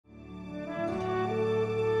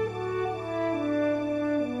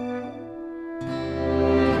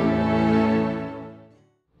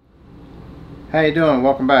How you doing?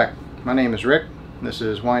 Welcome back. My name is Rick. This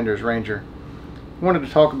is Windersranger. I wanted to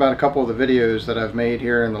talk about a couple of the videos that I've made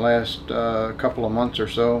here in the last couple of months or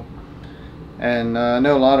so. And I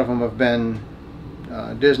know a lot of them have been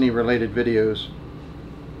Disney related videos.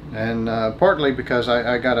 And partly because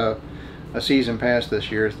I got a season pass this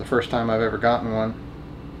year. It's the first time I've ever gotten one.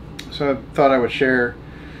 So I thought I would share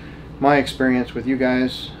my experience with you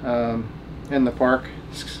guys in the park.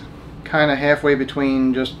 It's kind of halfway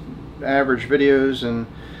between just average videos and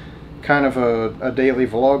kind of a daily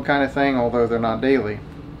vlog kind of thing, although they're not daily.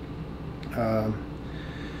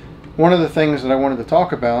 One of the things that I wanted to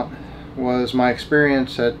talk about was my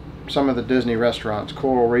experience at some of the Disney restaurants.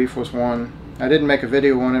 Coral Reef was one. I didn't make a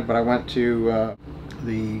video on it, but I went to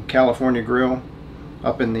the California Grill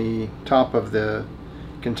up in the top of the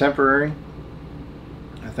Contemporary.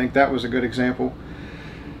 I think that was a good example.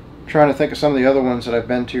 I'm trying to think of some of the other ones that I've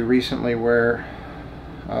been to recently where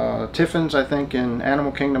Tiffin's, I think, in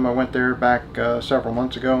Animal Kingdom. I went there back several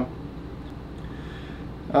months ago.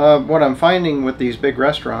 What I'm finding with these big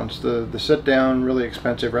restaurants, the sit-down, really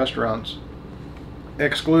expensive restaurants,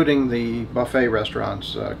 excluding the buffet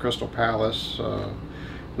restaurants, Crystal Palace,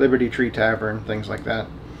 Liberty Tree Tavern, things like that,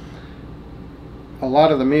 a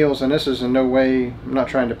lot of the meals, and this is in no way, I'm not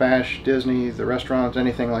trying to bash Disney, the restaurants,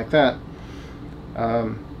 anything like that,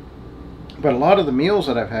 but a lot of the meals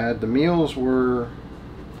that I've had, the meals were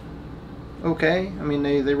okay. I mean,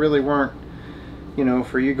 they really weren't, you know,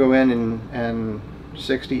 for you go in and $60,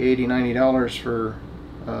 $80, $90 for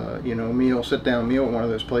you know, meal, sit down meal at one of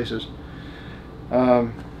those places.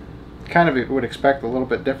 Kind of would expect a little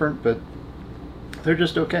bit different, but they're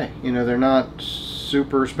just okay. You know, they're not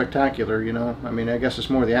super spectacular, you know. I mean, I guess it's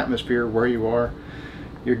more the atmosphere where you are.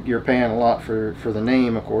 You're paying a lot for the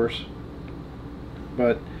name, of course.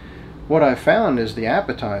 But what I found is the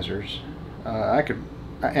appetizers. I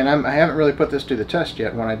haven't really put this to the test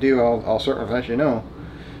yet. When I do, I'll certainly let you know.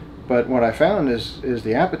 But what I found is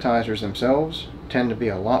the appetizers themselves tend to be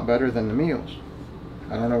a lot better than the meals.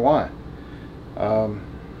 I don't know why.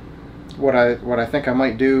 What I think I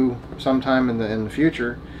might do sometime in the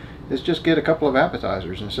future is just get a couple of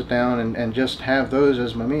appetizers and sit down and just have those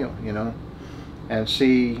as my meal, you know, and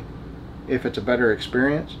see if it's a better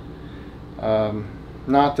experience.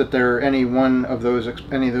 Not that any one of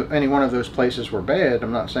those places were bad.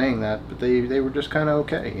 I'm not saying that, but they were just kind of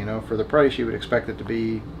okay. You know, for the price, you would expect it to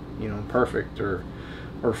be, you know, perfect or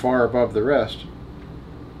far above the rest.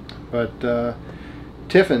 But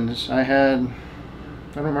Tiffin's, I don't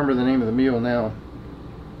remember the name of the meal now,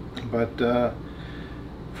 but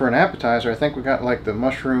for an appetizer, I think we got like the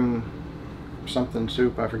mushroom something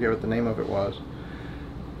soup. I forget what the name of it was,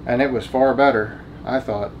 and it was far better, I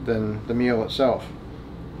thought, than the meal itself.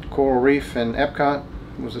 Coral Reef and Epcot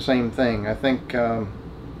was the same thing. I think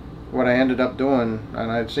what I ended up doing,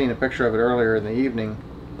 and I'd seen a picture of it earlier in the evening,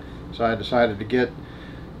 so I decided to get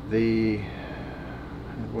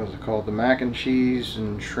what was it called, the mac and cheese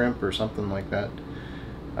and shrimp or something like that,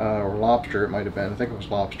 or lobster it might have been. I think it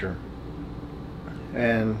was lobster.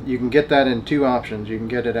 And you can get that in two options. You can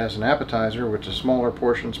get it as an appetizer, which is a smaller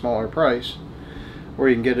portion, smaller price, or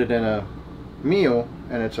you can get it in a meal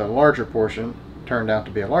and it's a larger portion, turned out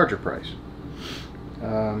to be a larger price.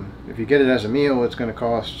 If you get it as a meal, it's going to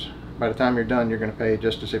cost, by the time you're done, you're going to pay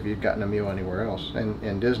just as if you'd gotten a meal anywhere else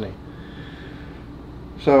in Disney.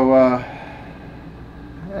 So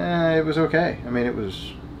it was okay. I mean,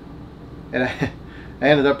 I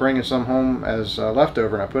ended up bringing some home as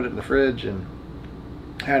leftover, and I put it in the fridge and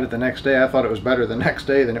had it the next day. I thought it was better the next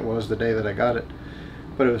day than it was the day that I got it,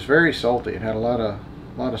 but it was very salty. It had a lot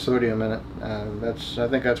of sodium in it. I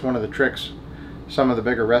think that's one of the tricks some of the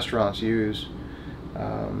bigger restaurants use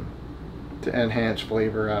to enhance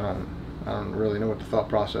flavor. I don't really know what the thought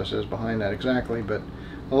process is behind that exactly, but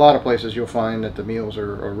a lot of places you'll find that the meals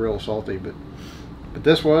are real salty. But it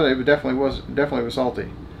definitely was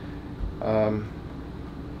salty. Let's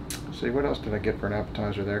see, what else did I get for an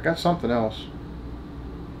appetizer there? I got something else.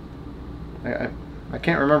 I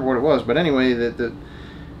can't remember what it was, but anyway, the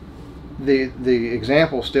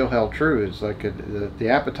example still held true. It's like the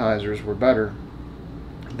appetizers were better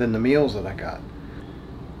than the meals that I got.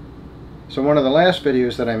 So one of the last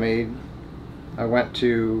videos that I made, I went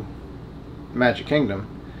to Magic Kingdom,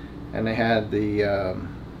 and they had the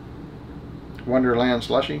Wonderland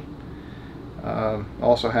slushie.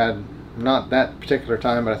 Also had, not that particular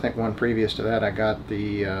time, but I think one previous to that, I got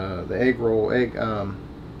the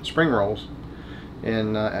spring rolls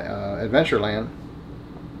in Adventureland,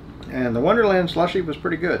 and the Wonderland slushie was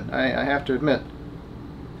pretty good, I have to admit.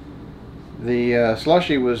 The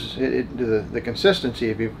slushy was the consistency.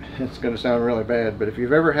 If you, it's going to sound really bad, but if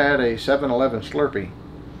you've ever had a 7-Eleven Slurpee,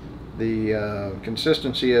 the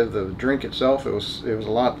consistency of the drink itself, it was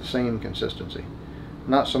a lot the same consistency.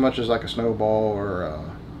 Not so much as like a Snowball or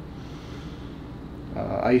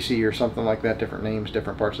Icy or something like that. Different names,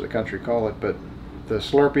 different parts of the country call it, but the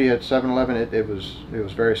Slurpee at 7-Eleven, it was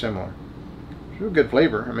very similar. It was a good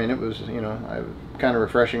flavor. I mean, it was, you know, kind of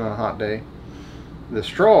refreshing on a hot day. The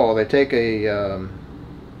straw, they take a,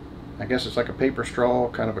 I guess it's like a paper straw,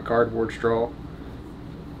 kind of a cardboard straw,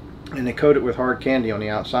 and they coat it with hard candy on the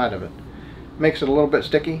outside of it. Makes it a little bit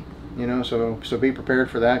sticky, you know, so be prepared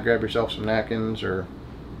for that. Grab yourself some napkins or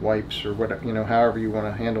wipes or whatever, you know, however you want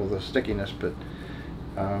to handle the stickiness. But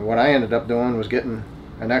what I ended up doing was getting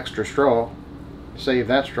an extra straw, save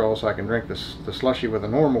that straw so I can drink the slushy with a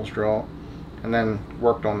normal straw, and then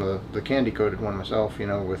worked on the candy coated one myself, you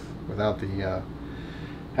know, without the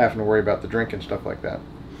having to worry about the drink and stuff like that.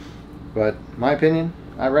 But my opinion,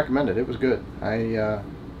 I recommend it. It was good.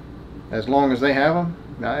 As long as they have them,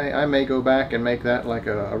 I may go back and make that like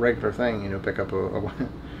a regular thing, you know, pick up a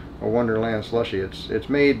Wonderland slushy. It's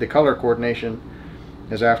made, the color coordination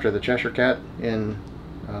is after the Cheshire Cat in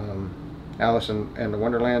Alice and the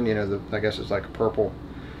Wonderland, you know, I guess it's like a purple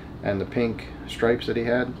and the pink stripes that he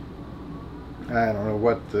had. I don't know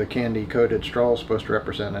what the candy coated straw is supposed to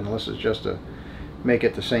represent, unless it's just to make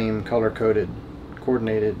it the same color coded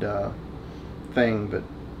coordinated thing. But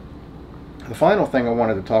the final thing I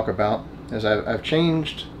wanted to talk about is I've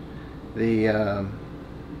changed the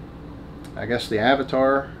I guess the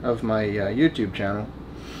avatar of my YouTube channel.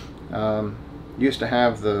 Used to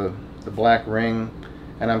have the black ring,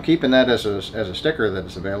 and I'm keeping that as a sticker that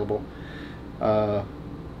is available,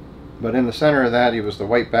 but in the center of that, it was the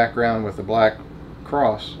white background with the black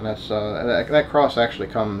cross, and that's that cross actually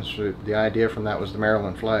comes, the idea from that was the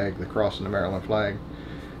Maryland flag, the cross in the Maryland flag,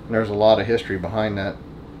 and there's a lot of history behind that,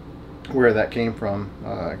 where that came from.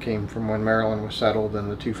 It came from when Maryland was settled and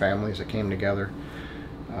the two families that came together.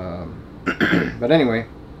 But anyway,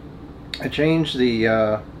 I changed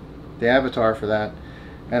the avatar for that,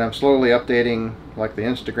 and I'm slowly updating, like the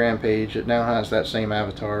Instagram page. It now has that same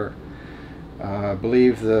avatar. I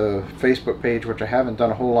believe the Facebook page, which I haven't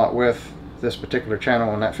done a whole lot with this particular channel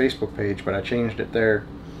on that Facebook page, but I changed it there.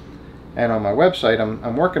 And on my website,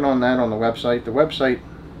 I'm working on that on the website. The website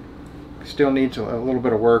still needs a little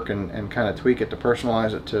bit of work and kind of tweak it to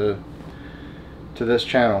personalize it to this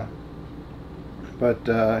channel. But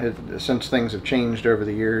since things have changed over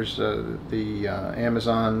the years,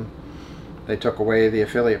 Amazon, they took away the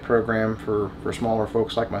affiliate program for smaller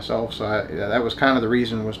folks like myself, so that was kind of the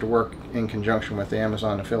reason, was to work in conjunction with the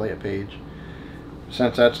Amazon affiliate page.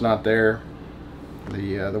 Since that's not there,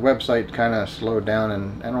 the website kind of slowed down,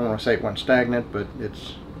 and I don't want to say it went stagnant, but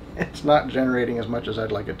it's not generating as much as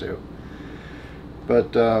I'd like it to.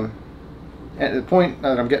 But the point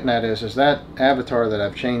that I'm getting at is that avatar that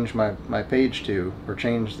I've changed my page to, or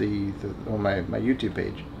changed on my YouTube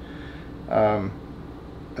page,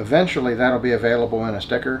 eventually that'll be available in a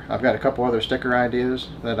sticker. I've got a couple other sticker ideas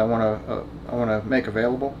that I want to make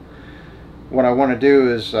available. What I want to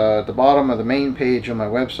do is, at the bottom of the main page on my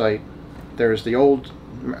website, there's the old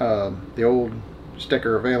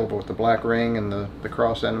sticker available with the black ring and the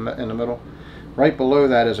cross in the middle. Right below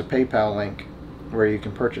that is a PayPal link where you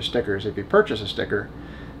can purchase stickers. If you purchase a sticker,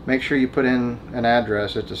 make sure you put in an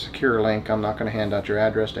address. It's a secure link. I'm not going to hand out your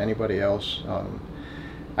address to anybody else.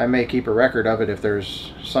 I may keep a record of it if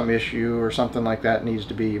there's some issue or something like that,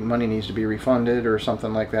 money needs to be refunded or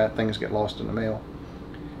something like that, things get lost in the mail.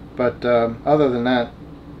 But other than that,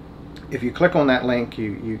 if you click on that link,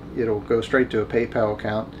 it'll go straight to a PayPal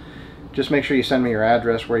account. Just make sure you send me your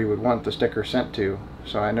address where you would want the sticker sent to,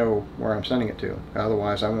 so I know where I'm sending it to.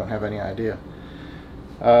 Otherwise, I won't have any idea.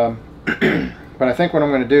 But I think what I'm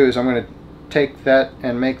going to do is I'm going to take that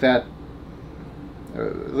and make that,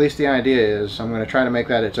 at least the idea is, I'm going to try to make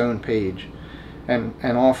that its own page, and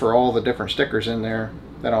offer all the different stickers in there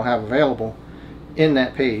that I'll have available in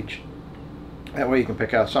that page. That way you can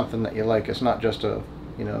pick out something that you like. It's not just a,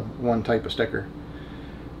 you know, one type of sticker.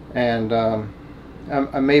 And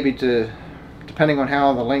maybe depending on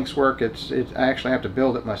how the links work, I actually have to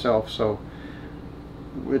build it myself, so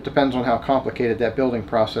it depends on how complicated that building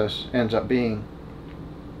process ends up being.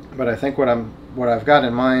 But I think what I've got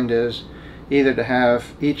in mind is either to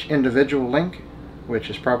have each individual link, which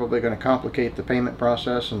is probably going to complicate the payment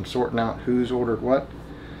process and sorting out who's ordered what,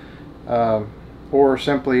 or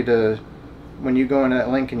simply to, when you go into that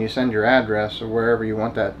link and you send your address or wherever you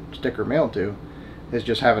want that sticker mailed to, is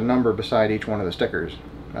just have a number beside each one of the stickers.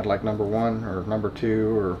 I'd like number 1 or number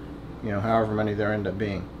 2, or, you know, however many there end up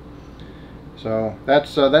being. So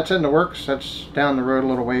that's in the works. That's down the road a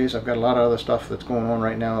little ways. I've got a lot of other stuff that's going on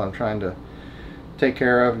right now that I'm trying to take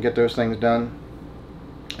care of and get those things done.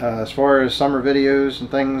 As far as summer videos and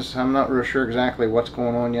things, I'm not real sure exactly what's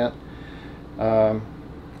going on yet.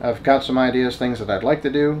 I've got some ideas, things that I'd like to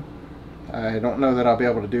do. I don't know that I'll be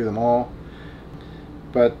able to do them all.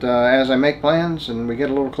 But as I make plans and we get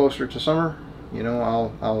a little closer to summer, you know,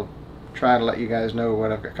 I'll try to let you guys know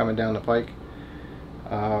what I've got coming down the pike.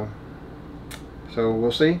 So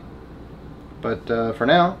we'll see. But for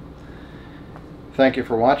now, thank you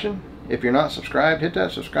for watching. If you're not subscribed, hit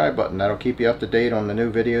that subscribe button. That'll keep you up to date on the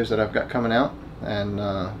new videos that I've got coming out, and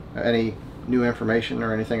any new information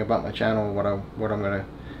or anything about my channel, what I'm going to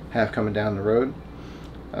have coming down the road.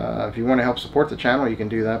 If you want to help support the channel, you can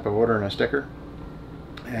do that by ordering a sticker.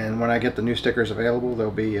 And when I get the new stickers available,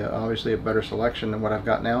 there'll be obviously a better selection than what I've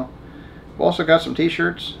got now. I've also got some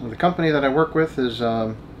t-shirts. The company that I work with is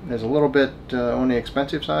a little bit on the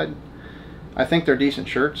expensive side. I think they're decent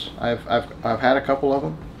shirts. I've had a couple of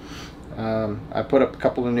them. I put up a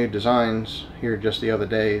couple of new designs here just the other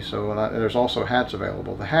day, so there's also hats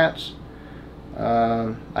available. The hats,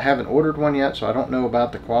 I haven't ordered one yet, so I don't know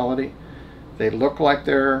about the quality. They look like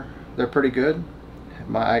they're pretty good.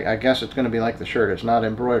 I guess it's going to be like the shirt. It's not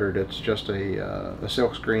embroidered. It's just a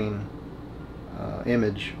silkscreen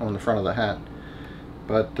image on the front of the hat.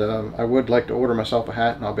 But I would like to order myself a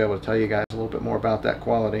hat, and I'll be able to tell you guys a little bit more about that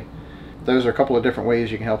quality. Those are a couple of different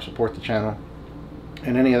ways you can help support the channel.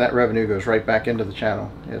 And any of that revenue goes right back into the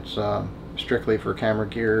channel. It's strictly for camera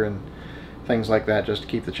gear and things like that, just to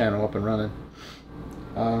keep the channel up and running.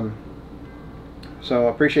 So I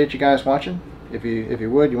appreciate you guys watching. If you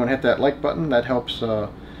would, you want to hit that like button. That helps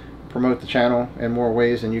promote the channel in more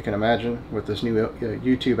ways than you can imagine with this new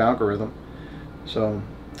YouTube algorithm. So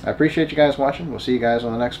I appreciate you guys watching. We'll see you guys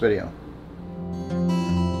on the next video.